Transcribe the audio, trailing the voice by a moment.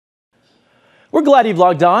We're glad you've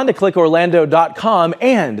logged on to clickorlando.com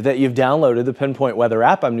and that you've downloaded the Pinpoint Weather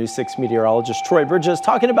app. I'm News 6 meteorologist Troy Bridges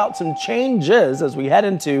talking about some changes as we head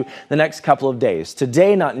into the next couple of days.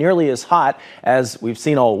 Today, not nearly as hot as we've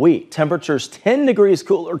seen all week. Temperatures 10 degrees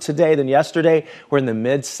cooler today than yesterday. We're in the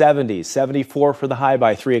mid-70s, 74 for the high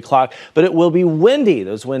by 3 o'clock, but it will be windy.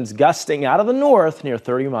 Those winds gusting out of the north near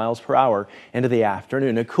 30 miles per hour into the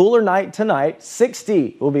afternoon. A cooler night tonight,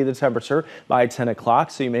 60 will be the temperature by 10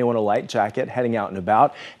 o'clock, so you may want a light jacket heading out and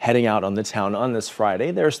about, heading out on the town on this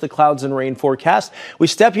Friday. There's the clouds and rain forecast. We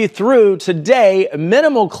step you through today,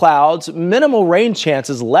 minimal clouds, minimal rain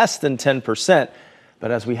chances, less than 10%.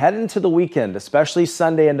 But as we head into the weekend, especially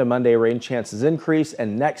Sunday into Monday, rain chances increase,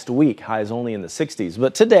 and next week, highs only in the 60s.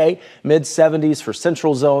 But today, mid-70s for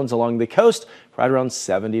central zones along the coast, right around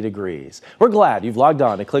 70 degrees. We're glad you've logged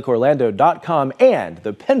on to clickorlando.com and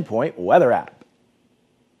the Pinpoint Weather app.